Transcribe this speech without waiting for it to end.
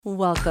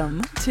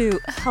Welcome to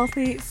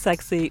Healthy,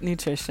 Sexy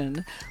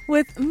Nutrition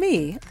with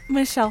me,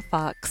 Michelle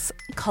Fox,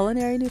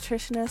 culinary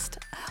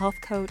nutritionist, health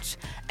coach,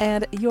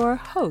 and your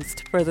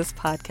host for this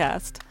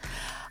podcast.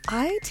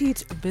 I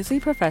teach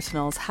busy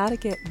professionals how to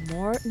get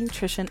more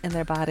nutrition in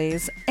their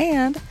bodies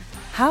and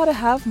how to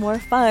have more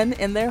fun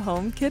in their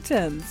home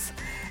kitchens.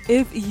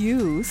 If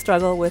you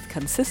struggle with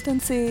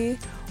consistency,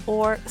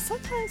 or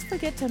sometimes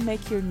forget to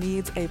make your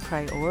needs a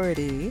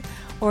priority,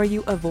 or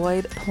you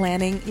avoid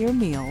planning your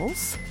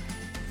meals,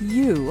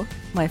 you,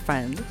 my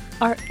friend,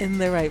 are in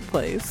the right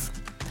place.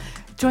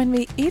 Join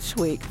me each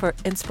week for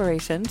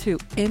inspiration to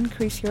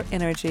increase your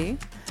energy,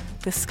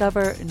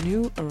 discover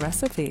new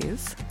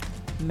recipes,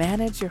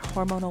 manage your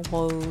hormonal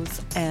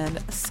woes,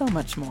 and so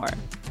much more.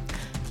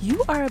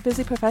 You are a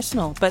busy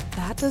professional, but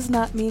that does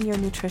not mean your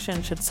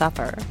nutrition should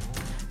suffer.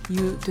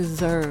 You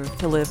deserve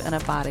to live in a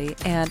body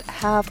and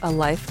have a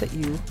life that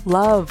you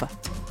love.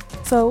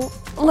 So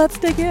let's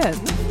dig in.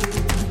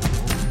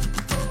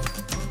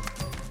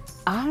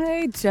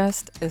 I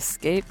just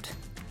escaped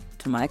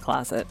to my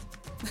closet.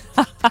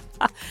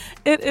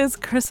 It is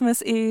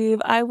Christmas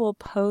Eve. I will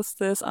post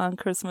this on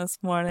Christmas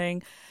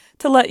morning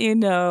to let you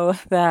know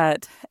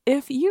that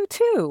if you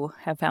too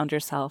have found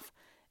yourself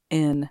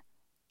in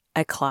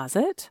a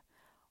closet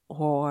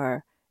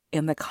or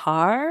in the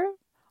car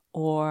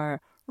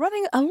or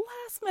running a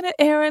last minute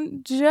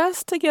errand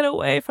just to get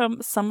away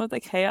from some of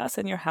the chaos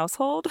in your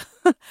household,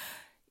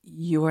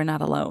 you are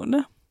not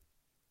alone.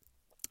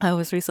 I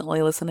was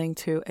recently listening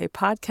to a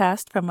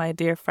podcast from my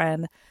dear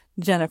friend,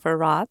 Jennifer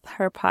Roth.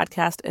 Her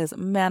podcast is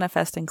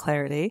Manifesting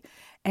Clarity,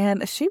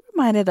 and she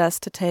reminded us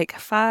to take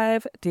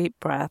 5 deep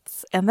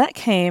breaths, and that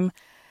came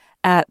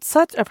at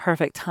such a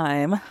perfect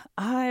time.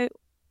 I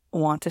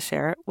want to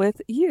share it with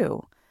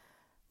you,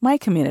 my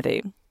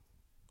community.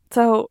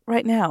 So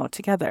right now,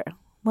 together,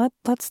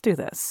 let's do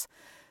this.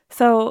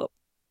 So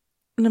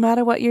no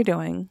matter what you're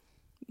doing,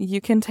 you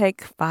can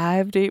take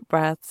 5 deep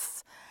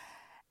breaths.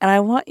 And I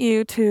want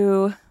you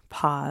to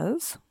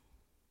pause.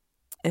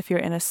 If you're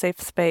in a safe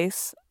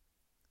space,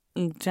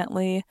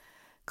 gently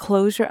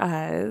close your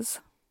eyes.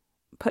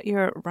 Put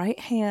your right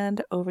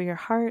hand over your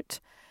heart,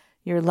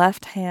 your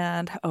left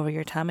hand over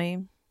your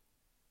tummy.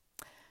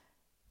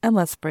 And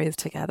let's breathe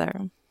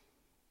together.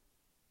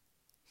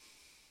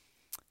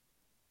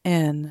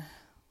 In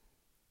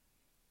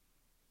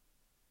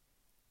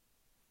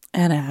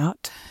and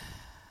out.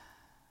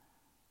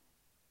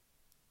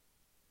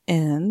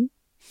 In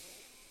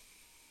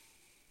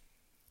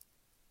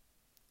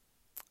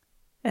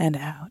and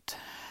out.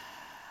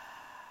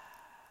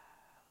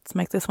 Let's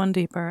make this one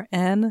deeper.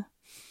 In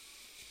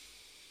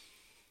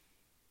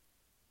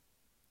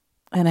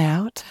and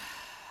out.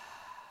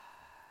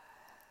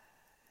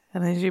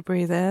 And as you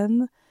breathe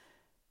in,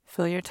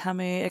 feel your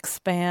tummy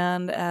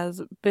expand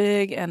as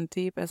big and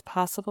deep as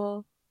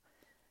possible.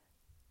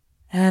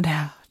 And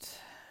out.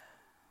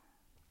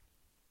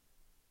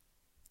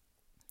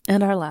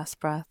 And our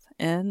last breath.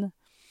 In.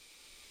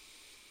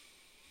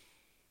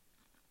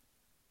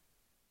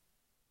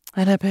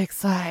 And a big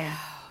sigh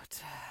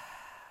out.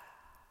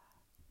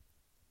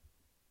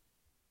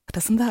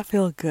 Doesn't that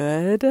feel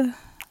good?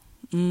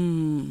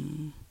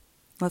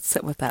 Let's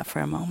sit with that for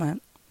a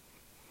moment.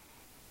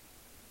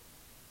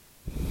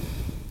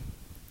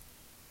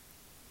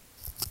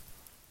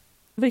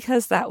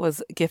 Because that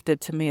was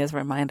gifted to me as a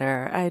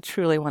reminder, I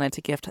truly wanted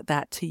to gift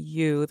that to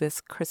you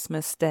this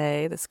Christmas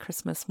day, this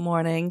Christmas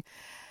morning.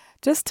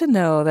 Just to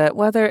know that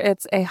whether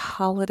it's a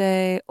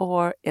holiday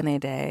or any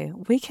day,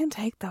 we can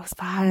take those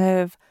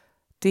 5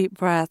 deep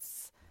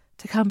breaths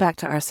to come back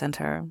to our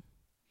center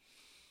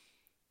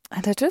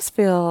and to just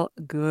feel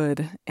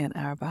good in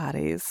our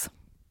bodies.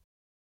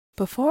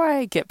 Before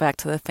I get back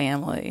to the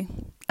family,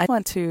 I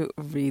want to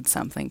read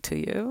something to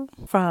you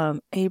from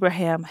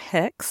Abraham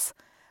Hicks.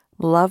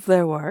 Love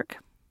their work.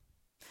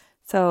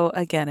 So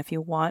again, if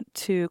you want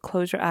to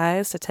close your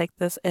eyes to take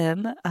this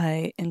in,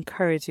 I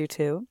encourage you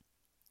to.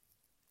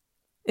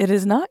 It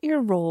is not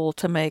your role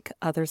to make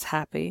others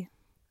happy.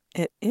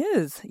 It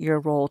is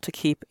your role to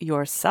keep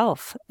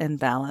yourself in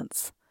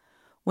balance.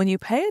 When you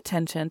pay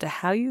attention to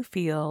how you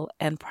feel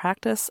and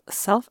practice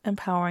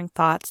self-empowering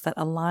thoughts that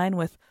align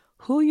with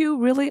who you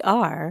really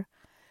are,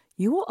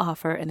 you will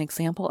offer an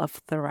example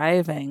of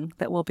thriving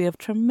that will be of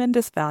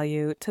tremendous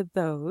value to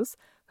those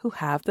who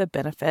have the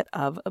benefit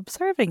of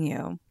observing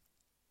you.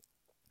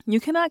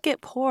 You cannot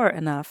get poor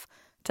enough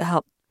to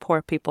help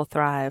poor people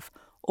thrive,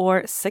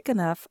 or sick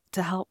enough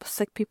to help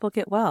sick people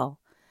get well.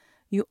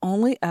 You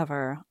only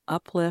ever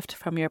uplift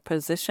from your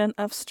position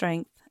of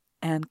strength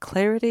and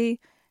clarity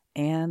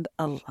and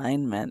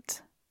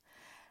alignment.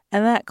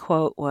 And that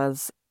quote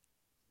was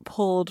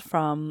pulled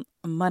from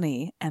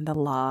Money and the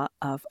Law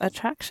of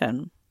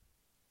Attraction.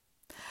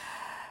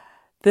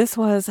 This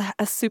was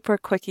a super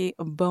quickie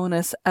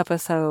bonus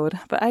episode,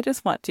 but I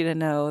just want you to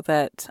know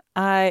that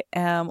I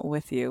am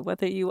with you,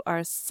 whether you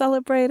are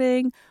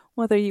celebrating,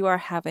 whether you are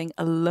having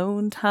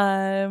alone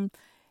time.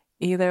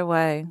 Either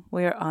way,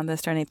 we are on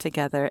this journey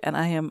together, and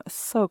I am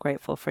so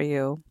grateful for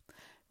you.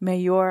 May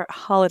your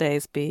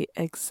holidays be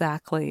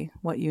exactly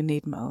what you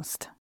need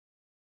most.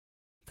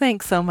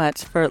 Thanks so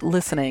much for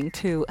listening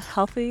to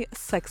Healthy,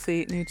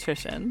 Sexy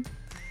Nutrition.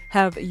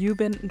 Have you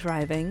been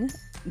driving,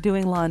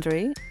 doing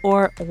laundry,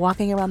 or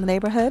walking around the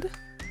neighborhood?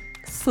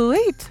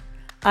 Sweet!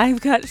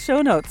 I've got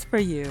show notes for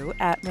you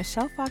at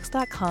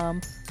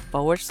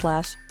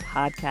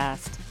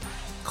michellefox.com/podcast.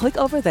 Click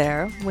over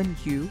there when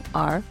you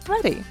are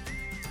ready.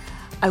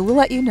 I will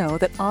let you know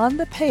that on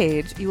the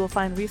page you will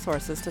find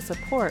resources to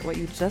support what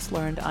you just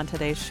learned on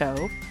today's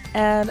show.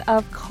 And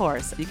of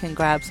course, you can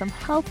grab some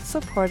health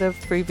supportive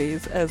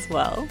freebies as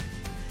well.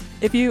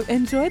 If you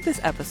enjoyed this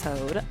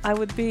episode, I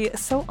would be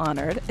so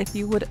honored if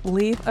you would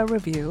leave a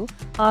review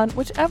on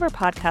whichever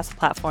podcast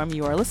platform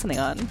you are listening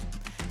on.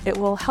 It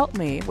will help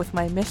me with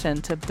my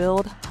mission to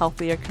build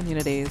healthier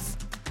communities,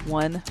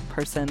 one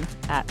person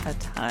at a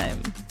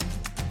time.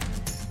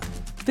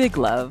 Big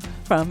love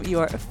from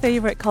your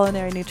favorite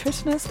culinary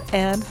nutritionist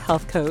and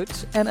health coach.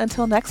 And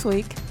until next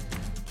week,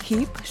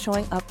 keep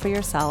showing up for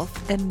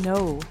yourself and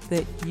know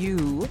that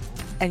you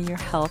and your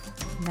health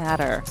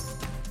matter.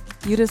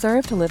 You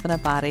deserve to live in a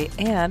body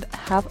and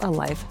have a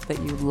life that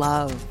you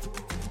love.